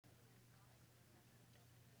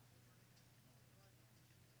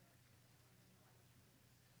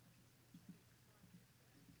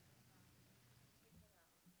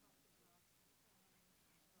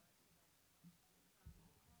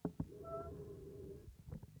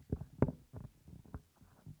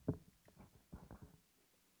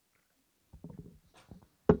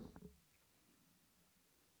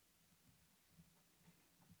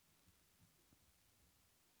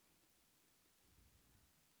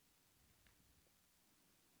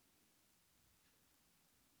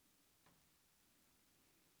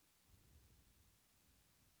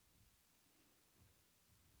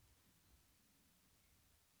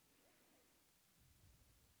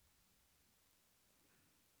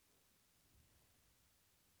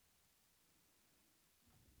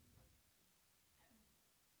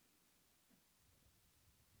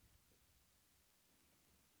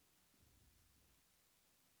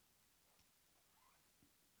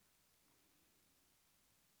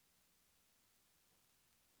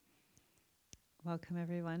Welcome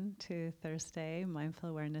everyone to Thursday Mindful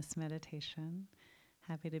Awareness Meditation.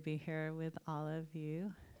 Happy to be here with all of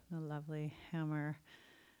you in the lovely Hammer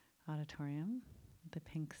Auditorium, the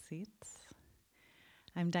pink seats.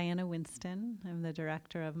 I'm Diana Winston. I'm the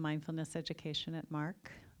Director of Mindfulness Education at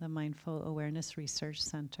MARC, the Mindful Awareness Research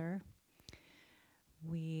Center.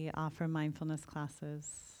 We offer mindfulness classes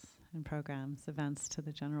and programs, events to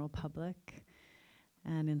the general public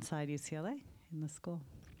and inside UCLA in the school.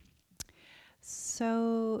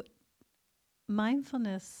 So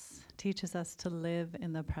mindfulness teaches us to live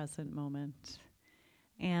in the present moment.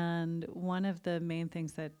 And one of the main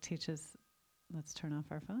things that teaches, let's turn off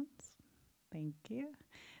our phones. Thank you.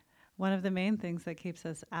 One of the main things that keeps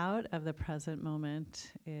us out of the present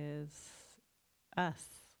moment is us.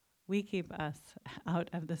 We keep us out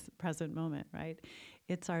of this present moment, right?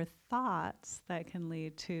 It's our thoughts that can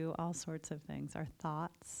lead to all sorts of things. Our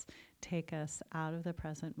thoughts take us out of the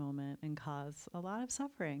present moment and cause a lot of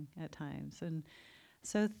suffering at times. And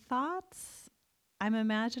so thoughts, I'm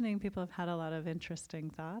imagining people have had a lot of interesting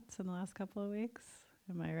thoughts in the last couple of weeks.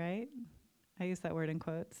 Am I right? I use that word in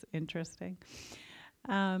quotes, interesting.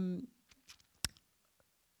 Um,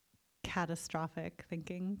 Catastrophic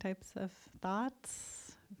thinking types of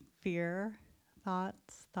thoughts, fear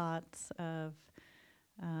thoughts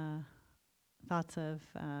of,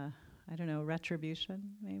 uh, I don't know, retribution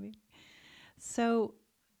maybe. So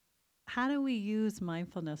how do we use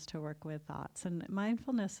mindfulness to work with thoughts? And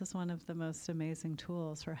mindfulness is one of the most amazing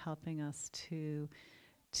tools for helping us to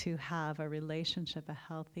have a relationship, a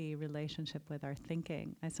healthy relationship with our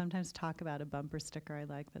thinking. I sometimes talk about a bumper sticker I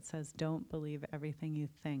like that says, "Don't believe everything you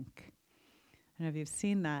think." I don't know if you've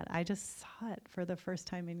seen that. I just saw it for the first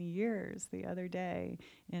time in years the other day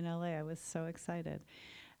in LA. I was so excited.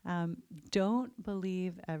 Don't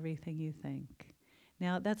believe everything you think.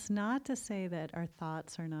 Now, that's not to say that our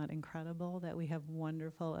thoughts are not incredible, that we have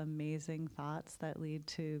wonderful, amazing thoughts that lead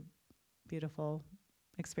to beautiful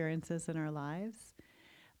experiences in our lives.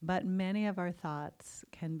 But many of our thoughts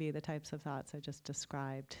can be the types of thoughts I just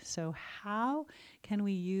described. So, how can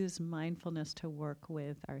we use mindfulness to work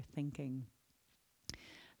with our thinking?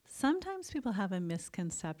 Sometimes people have a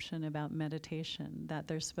misconception about meditation, that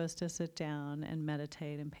they're supposed to sit down and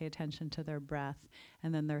meditate and pay attention to their breath,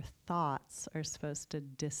 and then their thoughts are supposed to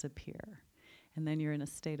disappear. And then you're in a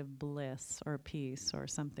state of bliss or peace or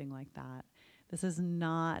something like that. This is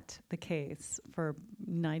not the case for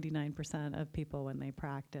 99% of people when they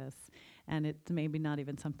practice. And it's maybe not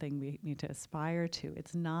even something we need to aspire to.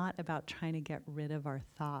 It's not about trying to get rid of our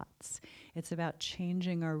thoughts. It's about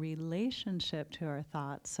changing our relationship to our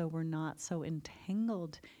thoughts so we're not so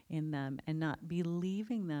entangled in them and not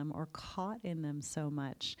believing them or caught in them so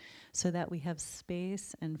much, so that we have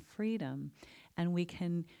space and freedom and we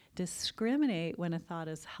can discriminate when a thought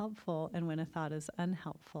is helpful and when a thought is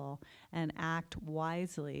unhelpful, and act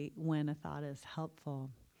wisely when a thought is helpful.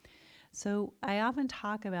 So I often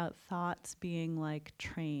talk about thoughts being like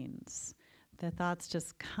trains. The thoughts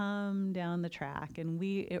just come down the track, and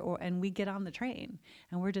we get on the train,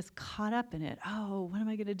 and we're just caught up in it. Oh, what am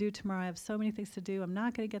I going to do tomorrow? I have so many things to do. I'm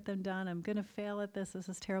not going to get them done. I'm going to fail at this. This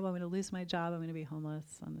is terrible. I'm going to lose my job. I'm going to be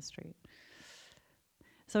homeless on the street.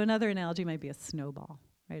 So another analogy might be a snowball,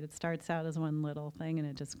 right? It starts out as one little thing, and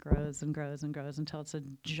it just grows and grows and grows until it's a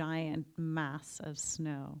giant mass of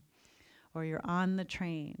snow. Or you're on the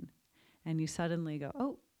train, and you suddenly go,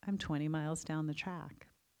 oh, I'm 20 miles down the track.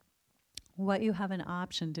 What you have an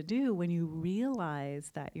option to do when you realize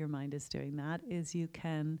that your mind is doing that is you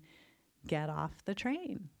can get off the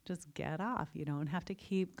train. Just get off. You don't have to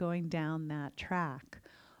keep going down that track.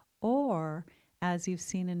 Or, as you've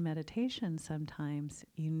seen in meditation sometimes,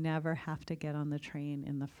 you never have to get on the train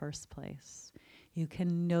in the first place. You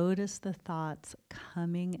can notice the thoughts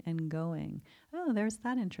coming and going. Oh, there's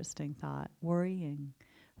that interesting thought. Worrying,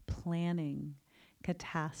 planning,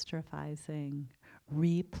 catastrophizing,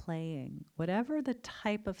 replaying. Whatever the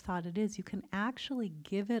type of thought it is, you can actually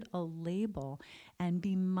give it a label and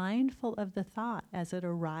be mindful of the thought as it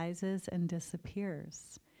arises and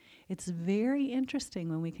disappears. It's very interesting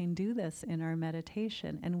when we can do this in our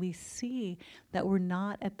meditation and we see that we're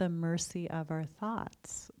not at the mercy of our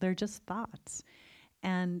thoughts. They're just thoughts.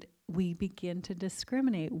 And we begin to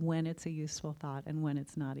discriminate when it's a useful thought and when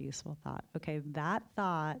it's not a useful thought. Okay, that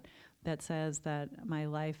thought that says that my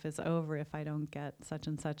life is over if I don't get such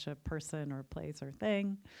and such a person or place or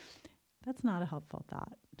thing, that's not a helpful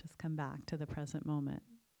thought. Just come back to the present moment.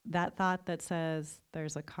 That thought that says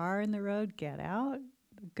there's a car in the road, get out,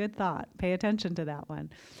 good thought. Pay attention to that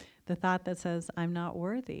one. The thought that says I'm not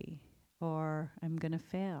worthy, or I'm going to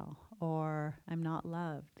fail, or I'm not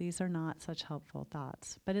loved. These are not such helpful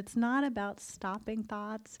thoughts. But it's not about stopping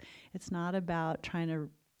thoughts. It's not about trying to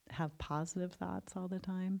have positive thoughts all the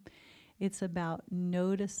time. It's about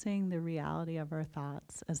noticing the reality of our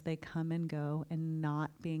thoughts as they come and go and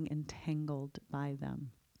not being entangled by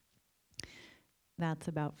them. That's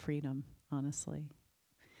about freedom, honestly.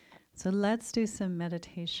 So let's do some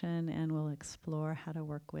meditation and we'll explore how to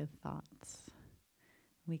work with thoughts.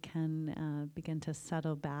 We can begin to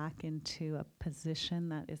settle back into a position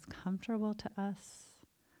that is comfortable to us.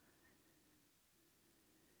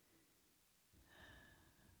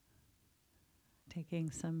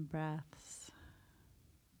 Taking some breaths.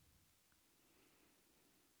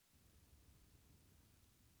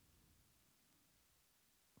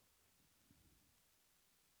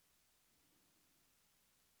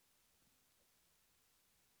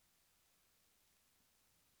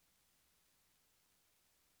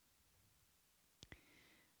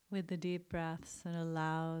 With the deep breaths, it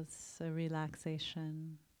allows a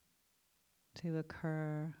relaxation to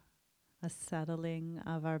occur, a settling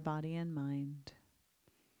of our body and mind.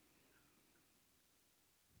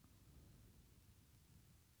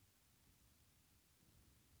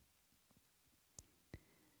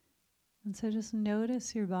 And so just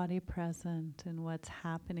notice your body present and what's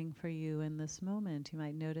happening for you in this moment. You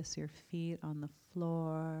might notice your feet on the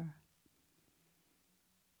floor.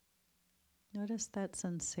 Notice that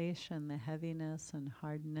sensation, the heaviness and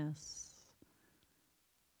hardness.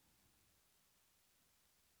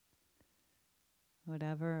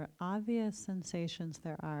 Whatever obvious sensations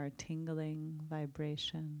there are, tingling,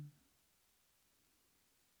 vibration.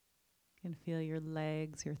 You can feel your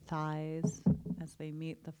legs, your thighs as they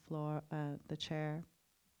meet the floor, the chair.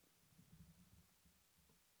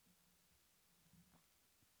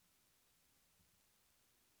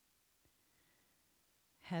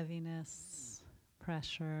 Heaviness,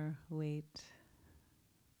 pressure, weight,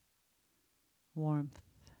 warmth.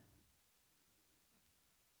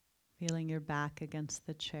 Feeling your back against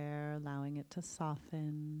the chair, allowing it to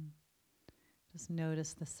soften. Just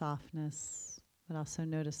notice the softness, but also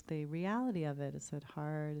notice the reality of it. Is it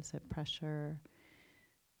hard? Is it pressure?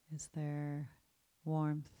 Is there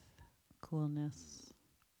warmth, coolness?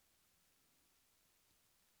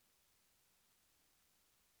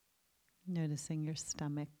 Noticing your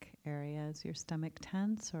stomach area. Is your stomach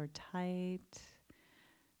tense or tight?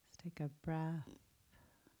 Just take a breath.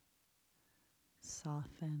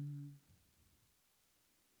 Soften.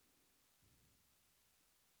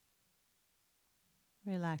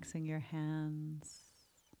 Relaxing your hands.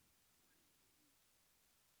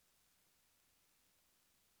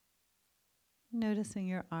 Noticing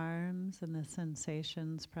your arms and the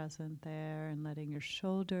sensations present there, and letting your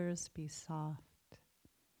shoulders be soft.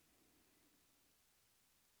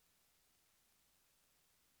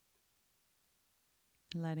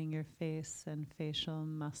 Letting your face and facial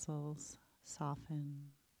muscles soften.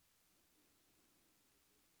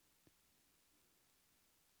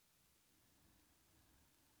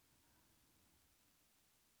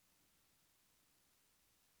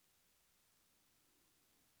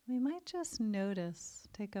 We might just notice,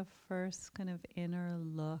 take a first kind of inner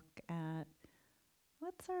look at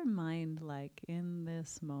what's our mind like in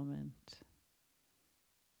this moment.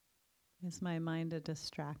 Is my mind a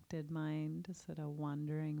distracted mind? Is it a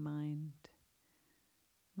wandering mind?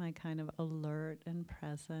 Am I kind of alert and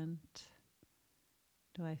present?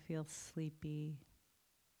 Do I feel sleepy?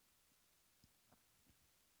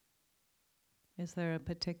 Is there a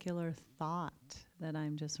particular thought that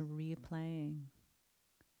I'm just replaying?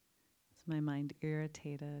 Is my mind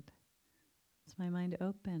irritated? Is my mind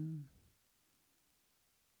open?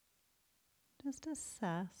 Just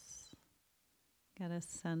assess, get a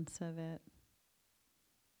sense of it.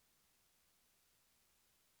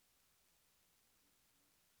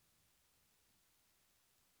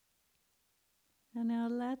 And now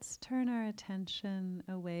let's turn our attention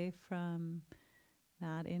away from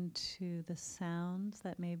that into the sounds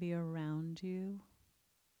that may be around you.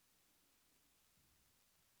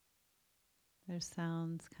 There's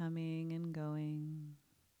sounds coming and going.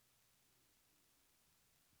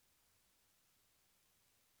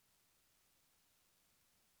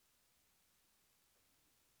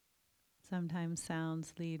 Sometimes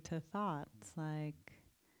sounds lead to thoughts like,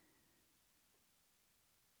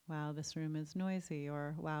 wow, this room is noisy,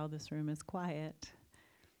 or wow, this room is quiet.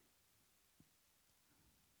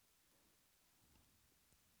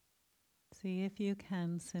 See if you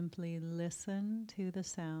can simply listen to the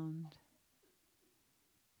sound,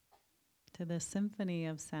 to the symphony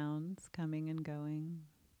of sounds coming and going.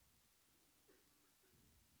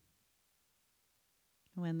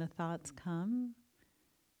 When the thoughts come,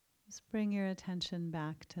 Just bring your attention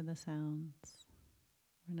back to the sounds.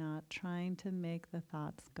 We're not trying to make the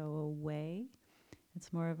thoughts go away.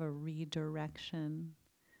 It's more of a redirection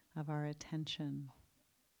of our attention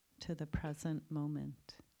to the present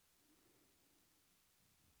moment.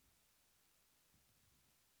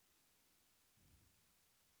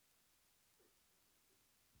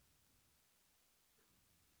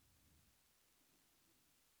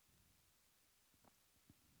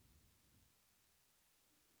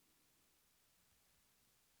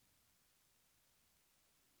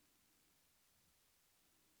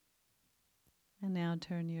 And now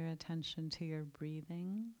turn your attention to your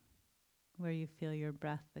breathing, where you feel your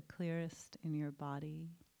breath the clearest in your body,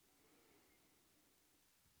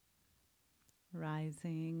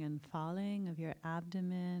 rising and falling of your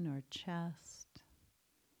abdomen or chest.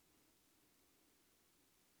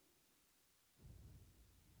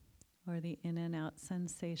 Or the in and out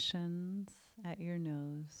sensations at your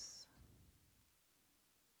nose.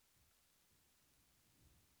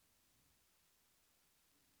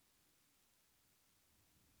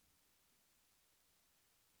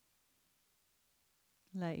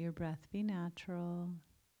 Let your breath be natural.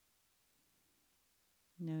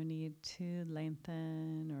 No need to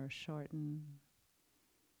lengthen or shorten.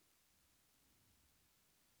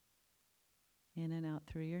 In and out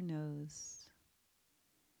through your nose.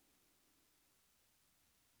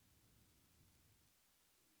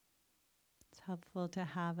 It's helpful to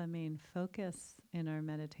have a main focus in our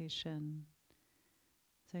meditation.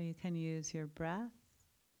 So you can use your breath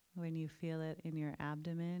when you feel it in your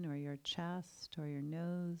abdomen or your chest or your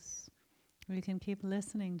nose. Or you can keep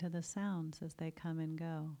listening to the sounds as they come and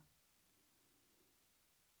go.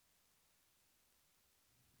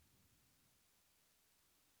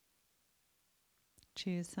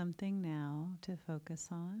 Choose something now to focus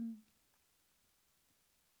on.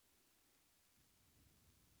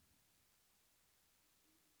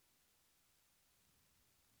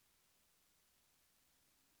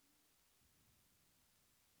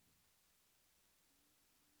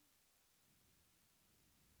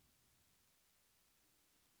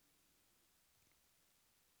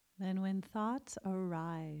 Then when thoughts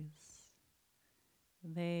arise,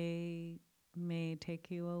 they may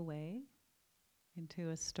take you away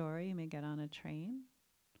into a story. You may get on a train.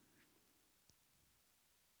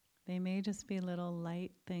 They may just be little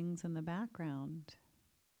light things in the background.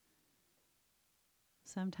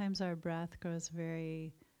 Sometimes our breath grows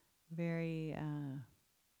very, very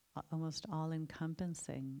almost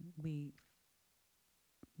all-encompassing. We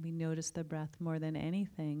notice the breath more than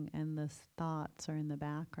anything, and the thoughts are in the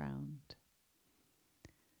background.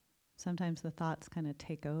 Sometimes the thoughts kind of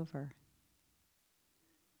take over.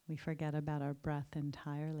 We forget about our breath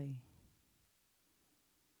entirely.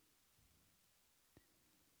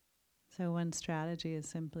 So one strategy is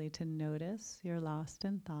simply to notice you're lost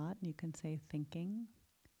in thought. You can say thinking,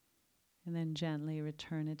 and then gently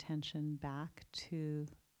return attention back to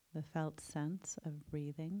the felt sense of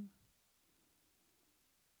breathing.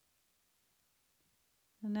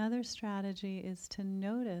 Another strategy is to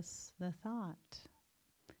notice the thought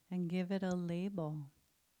and give it a label: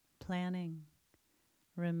 planning,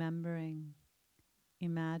 remembering,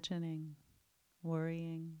 imagining,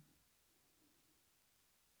 worrying.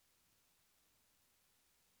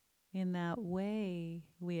 In that way,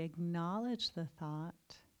 we acknowledge the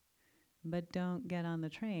thought, but don't get on the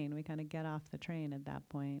train. We kind of get off the train at that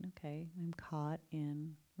point. Okay, I'm caught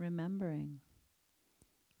in remembering,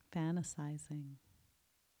 fantasizing.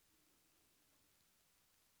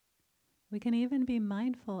 We can even be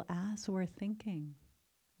mindful as we're thinking,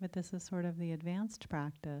 but this is sort of the advanced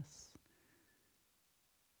practice.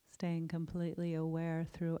 Staying completely aware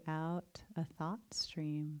throughout a thought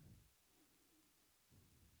stream.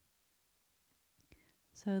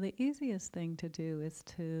 So the easiest thing to do is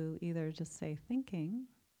to either just say thinking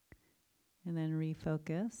and then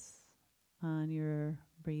refocus on your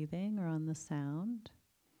breathing or on the sound,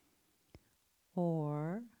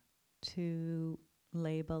 or to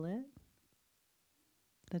label it,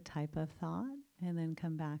 the type of thought, and then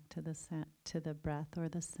come back to the breath or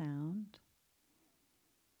the sound.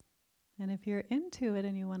 And if you're into it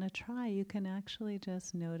and you want to try, you can actually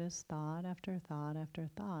just notice thought after thought after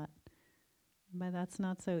thought. But that's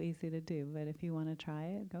not so easy to do. But if you want to try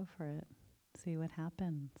it, go for it. See what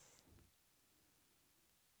happens.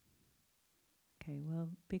 Okay, we'll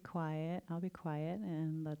be quiet. I'll be quiet,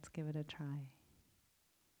 and let's give it a try.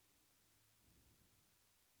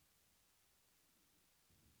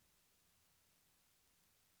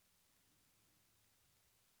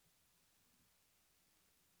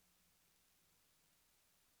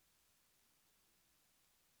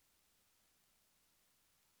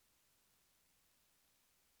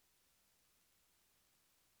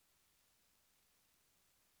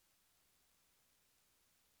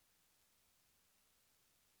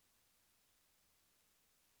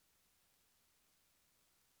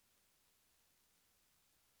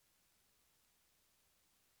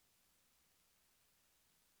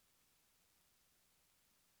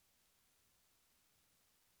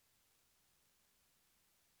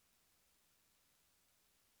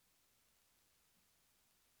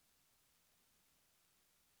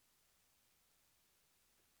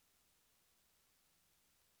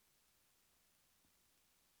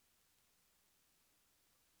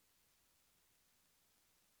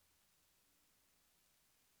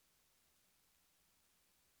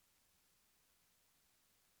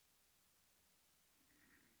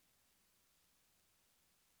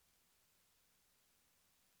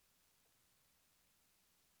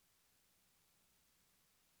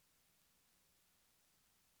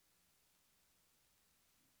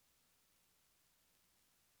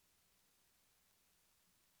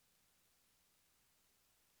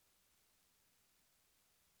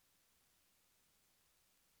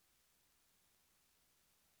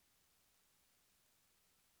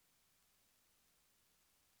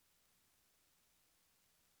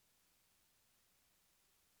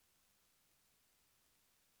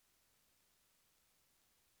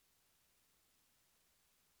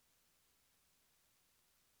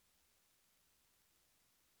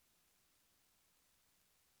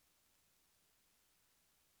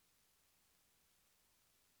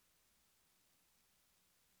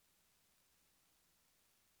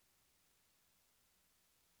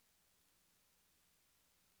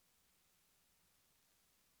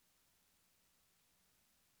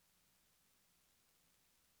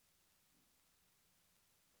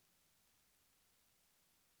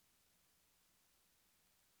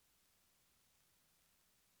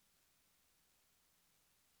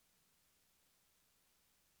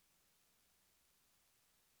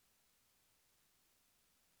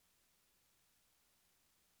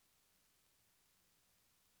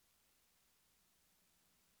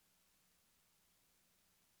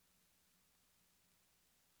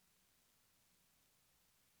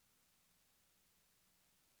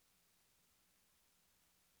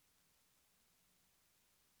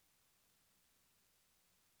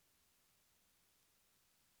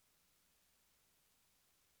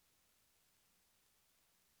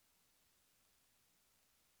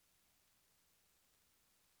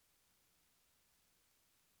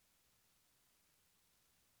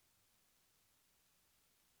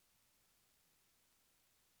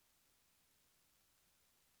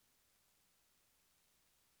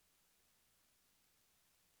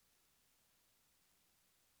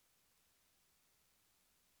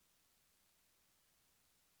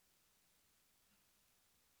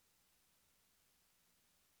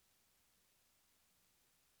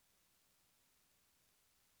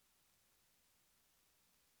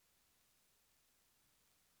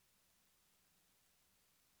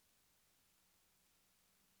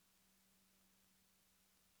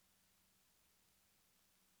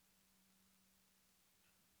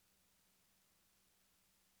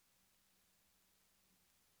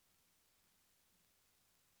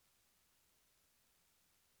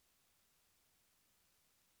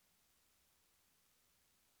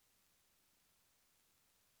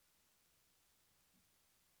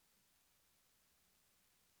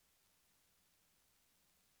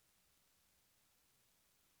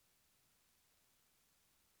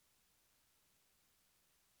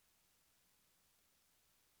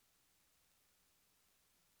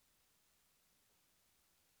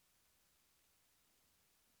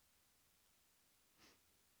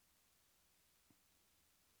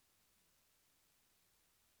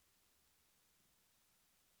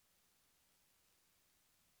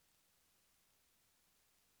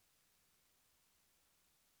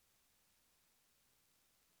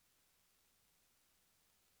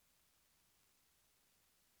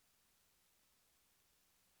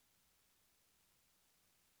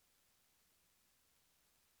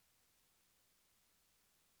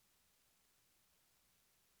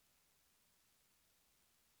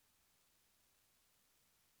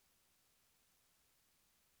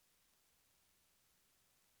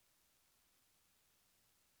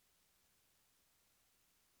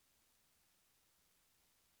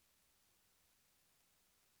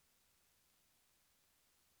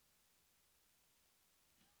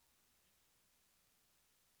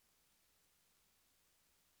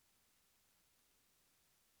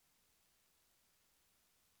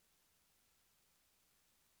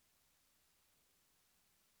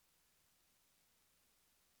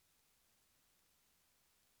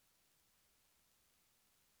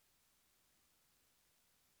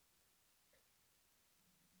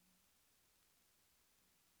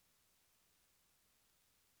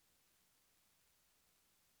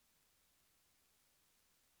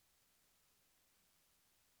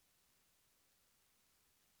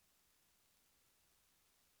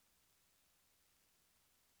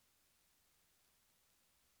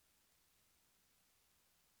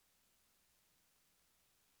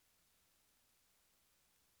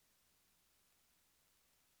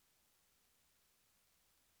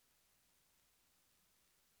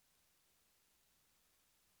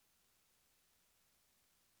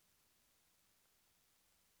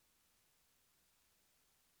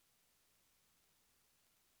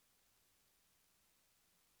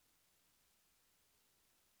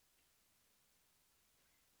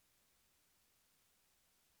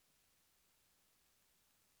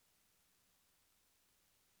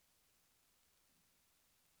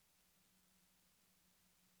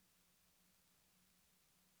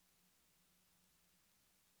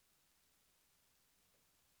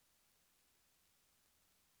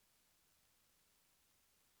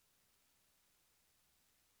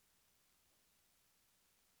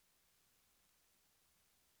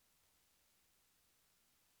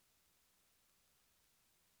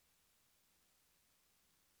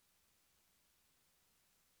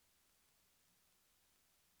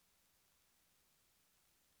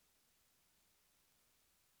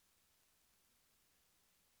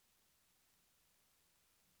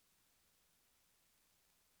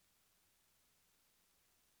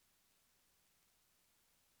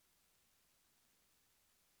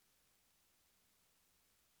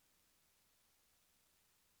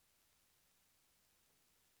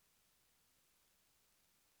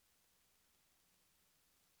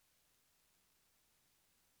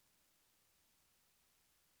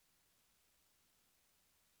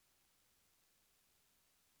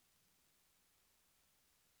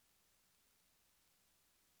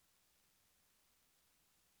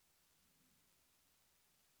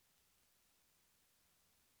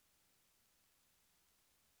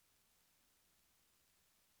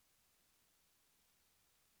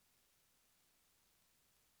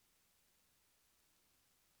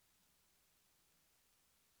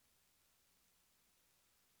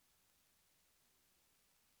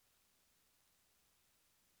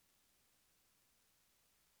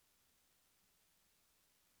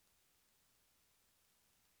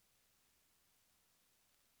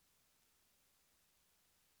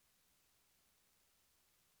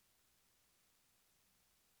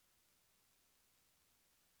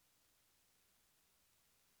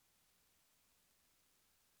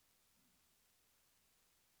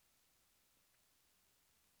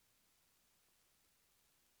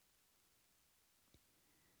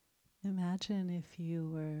 Imagine if you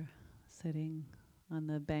were sitting on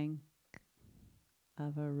the bank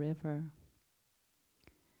of a river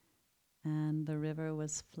and the river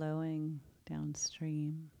was flowing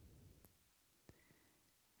downstream,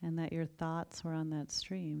 and that your thoughts were on that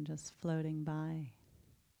stream just floating by.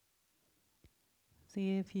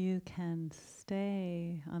 See if you can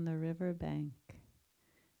stay on the riverbank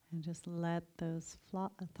and just let those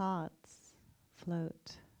thoughts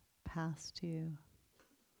float past you.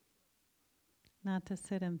 Not to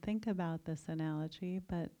sit and think about this analogy,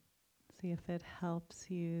 but see if it helps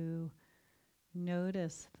you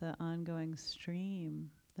notice the ongoing stream,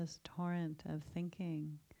 this torrent of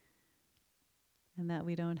thinking, and that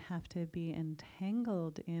we don't have to be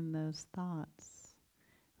entangled in those thoughts,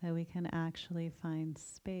 that we can actually find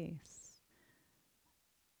space.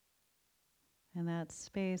 And that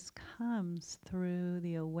space comes through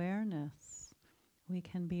the awareness. We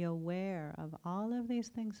can be aware of all of these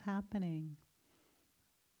things happening,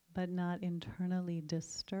 but not internally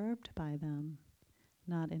disturbed by them,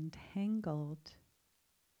 not entangled,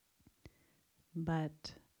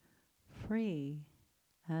 but free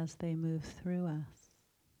as they move through us.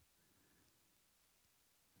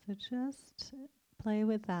 So just play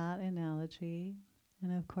with that analogy.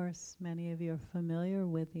 And of course, many of you are familiar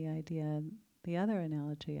with the idea, the other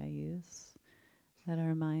analogy I use, that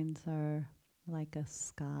our minds are like a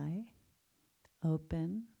sky,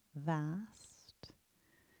 open, vast,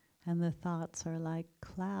 and the thoughts are like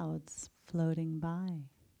clouds floating by.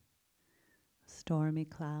 Stormy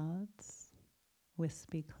clouds,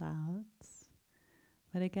 wispy clouds,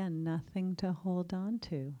 but again, nothing to hold on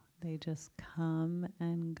to. They just come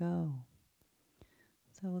and go.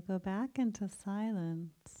 So we'll go back into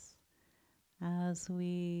silence as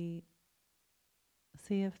we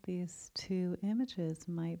see if these two images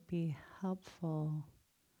might be helpful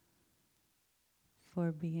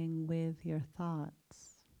for being with your thoughts.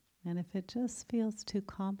 And if it just feels too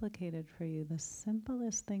complicated for you, the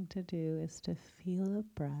simplest thing to do is to feel a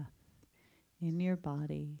breath in your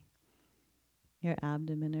body, your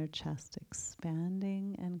abdomen or chest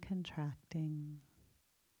expanding and contracting,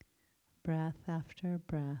 breath after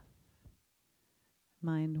breath.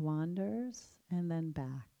 Mind wanders and then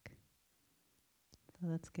back. So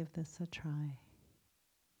let's give this a try.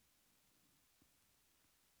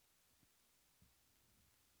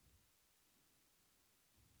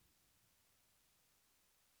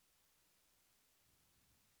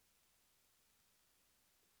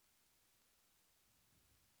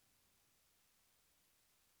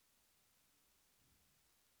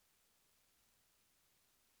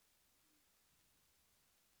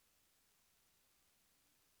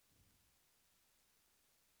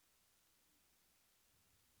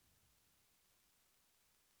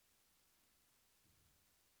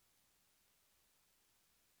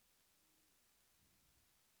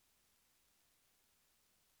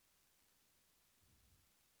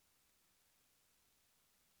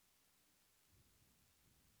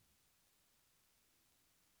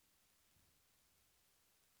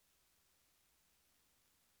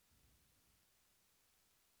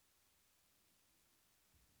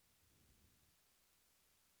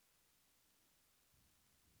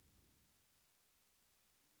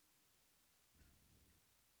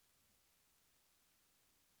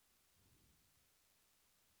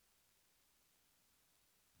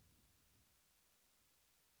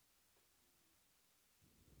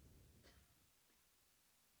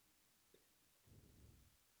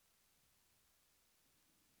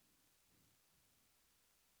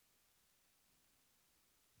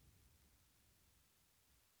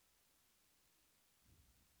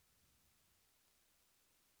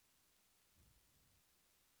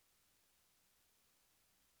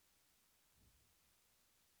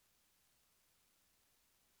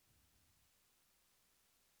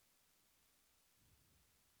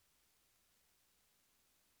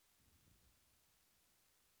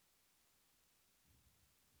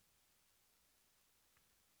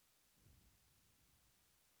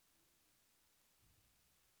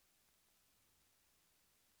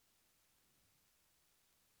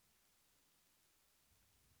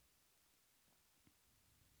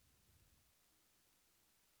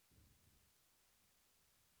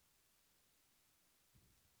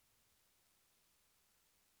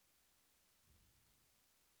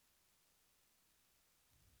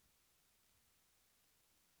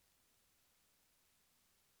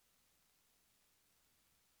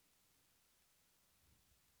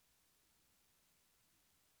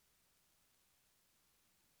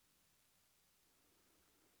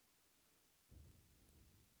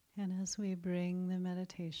 And as we bring the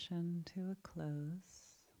meditation to a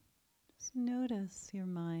close, Just notice your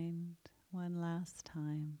mind one last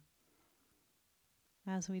time.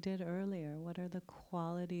 As we did earlier, what are the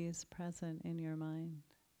qualities present in your mind?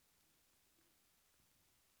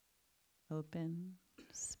 Open,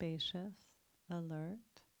 spacious, alert,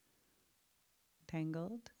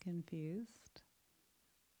 tangled, confused,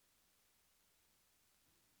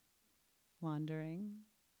 wandering,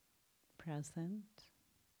 present.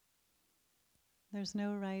 There's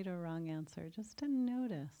no right or wrong answer, just to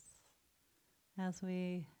notice as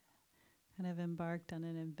we kind of embarked on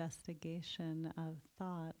an investigation of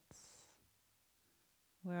thoughts.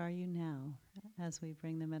 Where are you now as we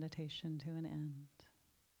bring the meditation to an end?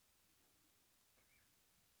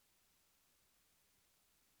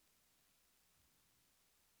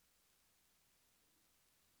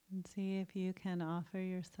 And see if you can offer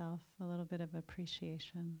yourself a little bit of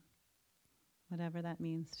appreciation, whatever that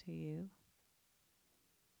means to you.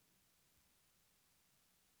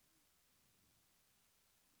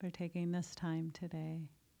 For taking this time today,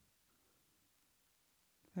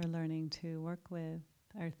 for learning to work with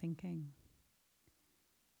our thinking.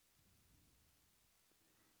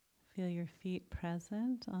 Feel your feet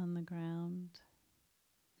present on the ground.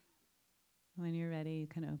 When you're ready, you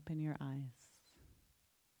can open your eyes.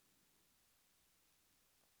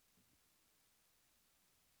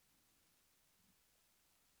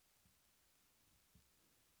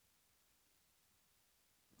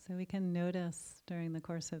 So we can notice during the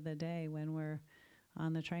course of the day when we're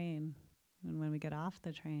on the train, and when we get off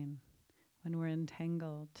the train, when we're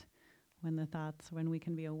entangled, when we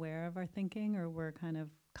can be aware of our thinking or we're kind of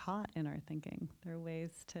caught in our thinking. There are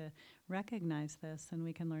ways to recognize this, and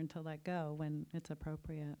we can learn to let go when it's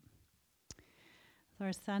appropriate. So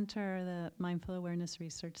our center, the Mindful Awareness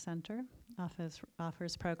Research Center,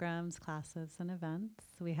 offers programs, classes, and events.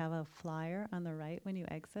 We have a flyer on the right when you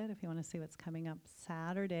exit if you want to see what's coming up.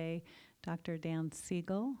 Saturday, Dr. Dan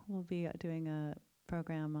Siegel will be doing a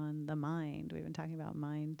program on the mind. We've been talking about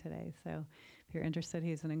mind today, so if you're interested,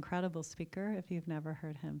 he's an incredible speaker. If you've never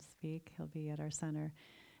heard him speak, he'll be at our center.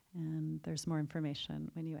 And there's more information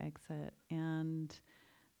when you exit. And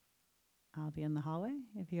I'll be in the hallway.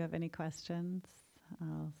 If you have any questions,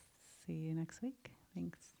 I'll see you next week.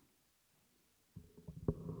 Thanks.